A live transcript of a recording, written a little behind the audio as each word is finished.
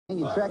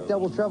You track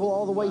Double Trouble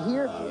all the way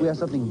here, we have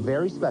something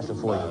very special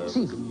for you.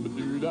 Chief.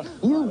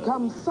 You've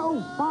come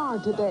so far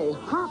today,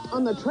 hot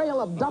on the trail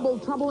of Double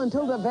Trouble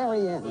until the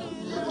very end.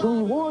 To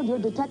reward your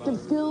detective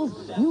skills,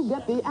 you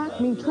get the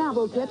Acme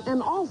Travel Kit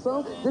and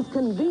also this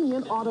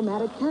convenient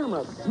automatic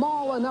camera,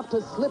 small enough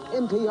to slip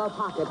into your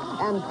pocket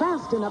and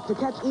fast enough to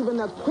catch even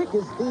the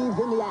quickest thieves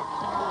in the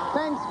act.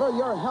 Thanks for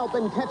your help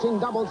in catching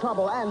Double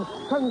Trouble, and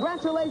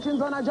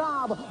congratulations on a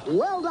job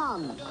well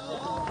done.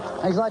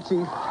 Thanks a lot,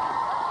 Chief.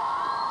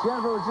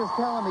 Jennifer was just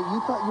telling me,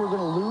 you thought you were going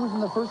to lose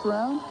in the first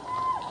round?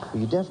 Well,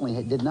 you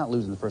definitely did not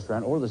lose in the first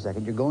round or the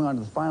second. You're going on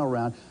to the final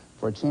round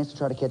for a chance to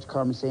try to catch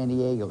Carmen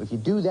Sandiego. If you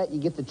do that, you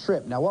get the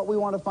trip. Now, what we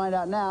want to find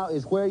out now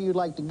is where you'd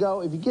like to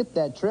go if you get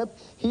that trip.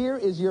 Here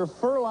is your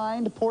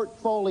fur-lined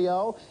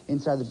portfolio.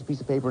 Inside there's a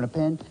piece of paper and a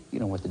pen. You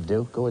know what to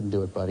do. Go ahead and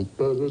do it, buddy.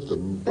 Where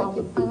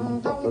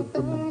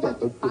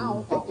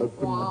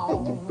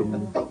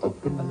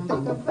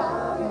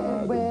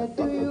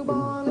do you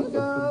want to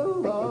go?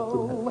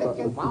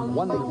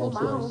 Wonderful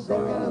choice.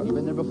 Have you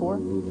been there before?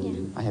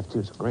 Yeah. I have too.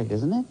 It's great,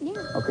 isn't it?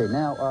 Yeah. Okay,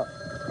 now,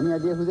 any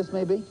idea who this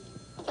may be?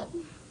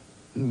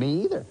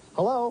 Me either.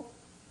 Hello?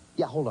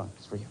 Yeah, hold on.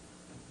 It's for you.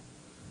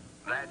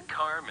 That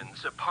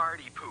Carmen's a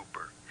party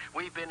pooper.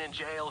 We've been in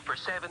jail for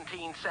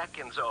 17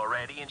 seconds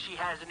already, and she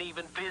hasn't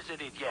even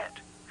visited yet.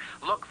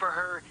 Look for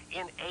her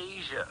in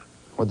Asia.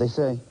 What'd they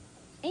say?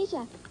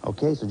 Asia.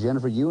 Okay, so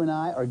Jennifer, you and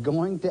I are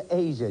going to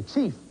Asia.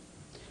 Chief.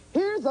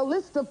 Here's a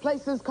list of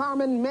places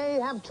Carmen may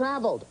have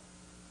traveled.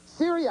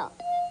 Syria,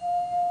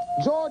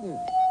 Jordan,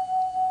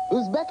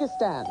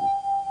 Uzbekistan,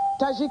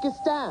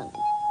 Tajikistan,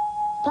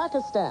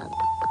 Pakistan,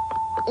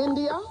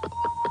 India,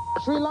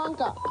 Sri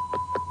Lanka,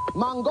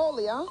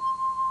 Mongolia,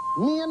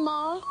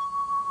 Myanmar,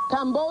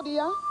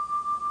 Cambodia,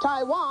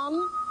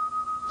 Taiwan,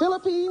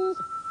 Philippines,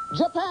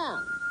 Japan.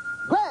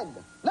 Greg,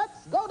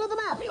 let's go to the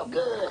map. Feel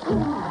good. You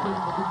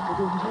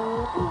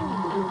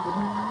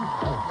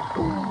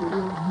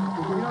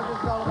know what this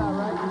is all about,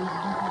 right?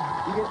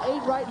 You get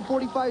 8 right in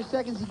 45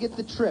 seconds, you get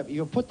the trip.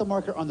 You put the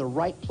marker on the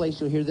right place,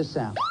 you'll hear this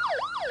sound.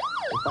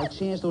 If by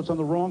chance, though, it's on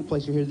the wrong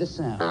place, you'll hear this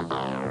sound.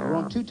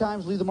 Wrong 2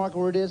 times, leave the marker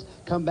where it is,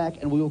 come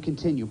back, and we will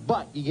continue.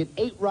 But you get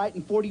 8 right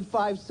in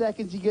 45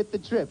 seconds, you get the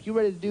trip. You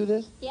ready to do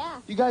this?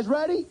 Yeah. You guys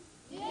ready?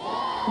 Yeah.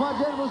 Come on,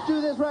 Jennifer, let's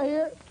do this right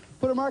here.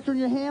 Put a marker in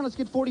your hand. Let's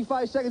get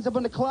 45 seconds up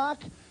on the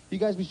clock. You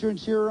guys be sure and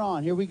cheer her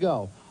on. Here we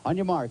go. On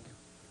your mark.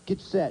 Get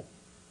set.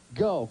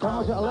 Go. Come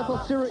on,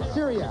 Aleppo, Syria.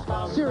 Syria.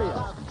 Come.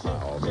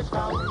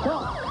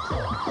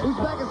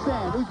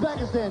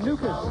 Uzbekistan.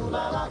 Nukas.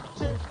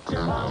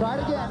 Try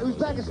it again.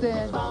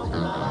 Uzbekistan.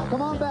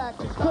 Come on back.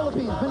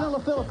 Philippines. Manila,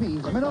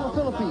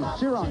 Philippines.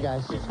 Cheer on,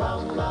 guys. Come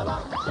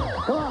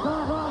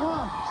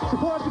on.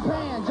 Support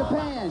Japan.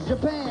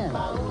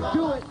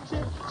 Do it.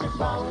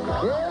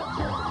 Yeah.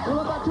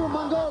 What about to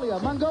Mongolia?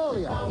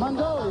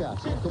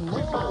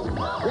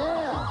 Yeah.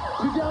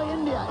 New Delhi,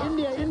 India.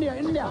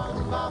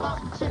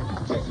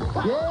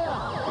 Yeah.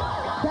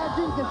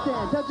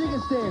 Tajikistan.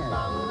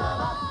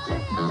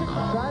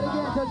 Try it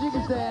again,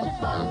 Tajikistan.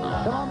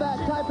 Come on back.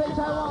 Taipei,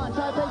 Taiwan.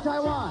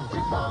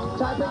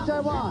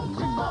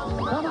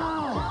 Come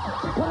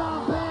on,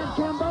 Pan,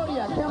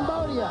 Cambodia.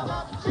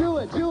 Do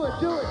it.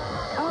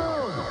 Oh.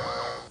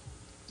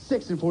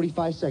 6 and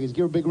 45 seconds.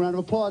 Give her a big round of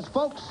applause,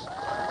 folks.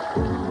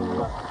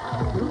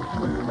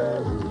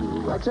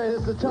 I tell you,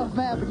 this is a tough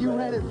map, but you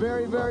ran it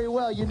very, very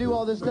well. You knew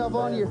all this stuff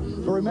on you.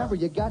 But remember,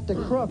 you got the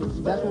crook.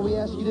 That's what we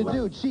asked you to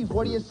do. Chief,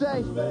 what do you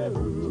say?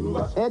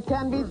 It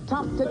can be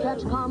tough to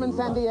catch Carmen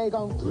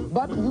Sandiego,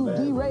 but you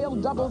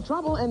derailed Double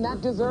Trouble, and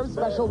that deserves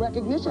special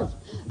recognition.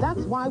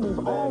 That's why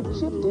we've all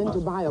chipped in to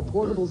buy a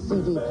portable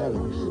CD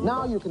player.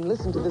 Now you can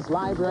listen to this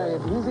library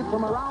of music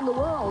from around the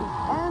world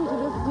and to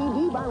this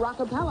CD by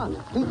Rockapella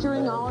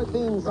featuring our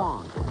theme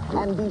song.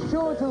 And be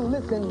sure to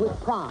listen with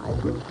pride.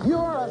 You're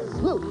a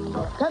sleuth.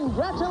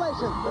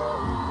 Congratulations.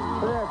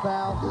 There,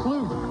 pal.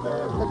 Sleuth.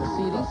 That's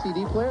a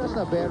CD player. That's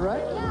not bad,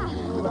 right? Yeah.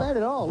 Not bad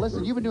at all.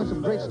 Listen, you've been doing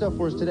some great stuff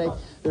for us today.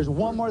 There's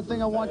one more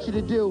thing I want you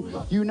to do.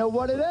 You know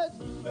what it is?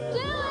 Do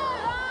it!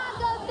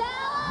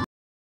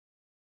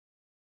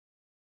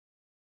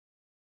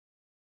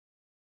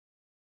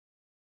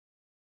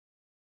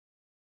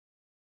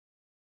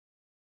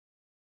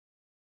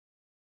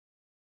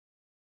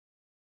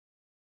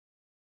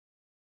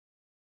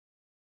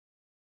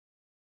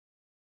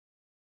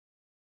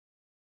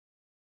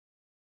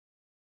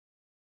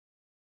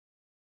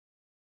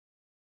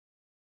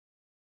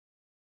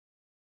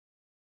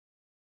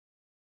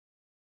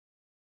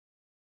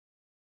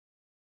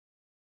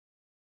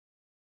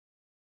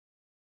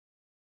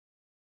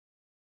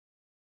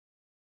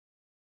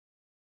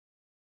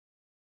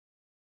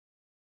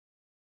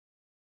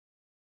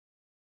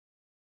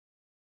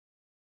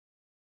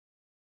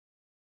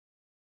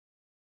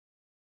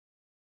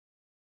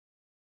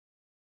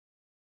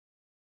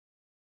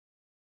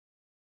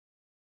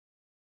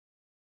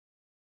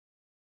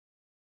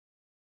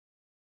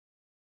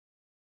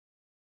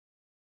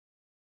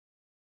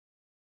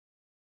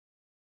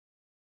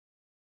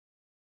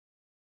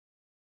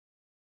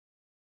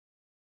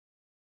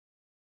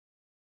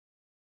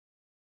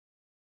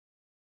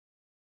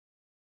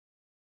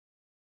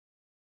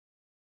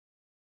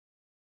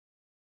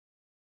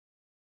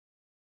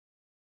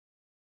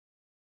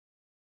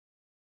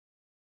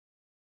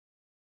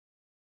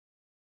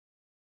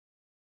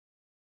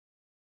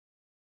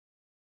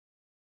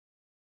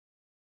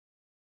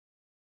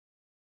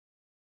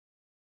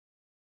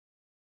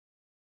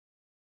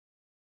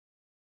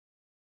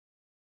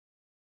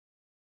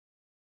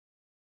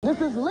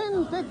 This is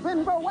Lynn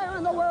Thigpen for Where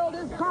in the World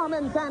is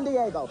Carmen San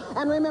Diego.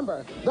 And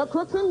remember, the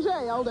crook's in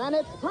jailed and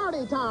it's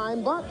party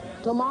time,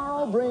 but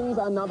tomorrow brings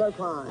another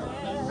crime.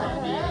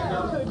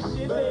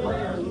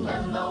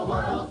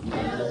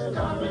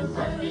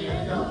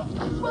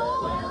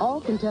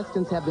 All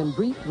contestants have been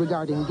briefed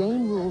regarding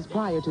game rules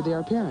prior to their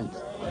appearance.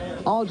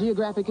 All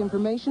geographic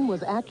information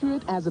was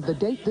accurate as of the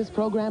date this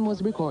program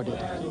was recorded.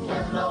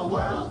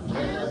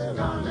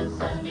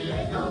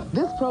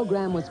 This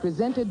program was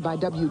presented by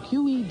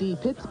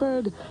WQED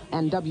Pittsburgh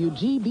and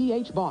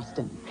WGBH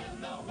Boston.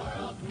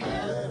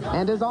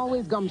 And as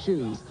always,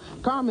 gumshoes,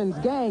 Carmen's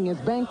gang is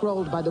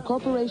bankrolled by the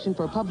Corporation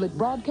for Public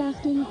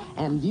Broadcasting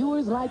and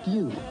viewers like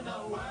you.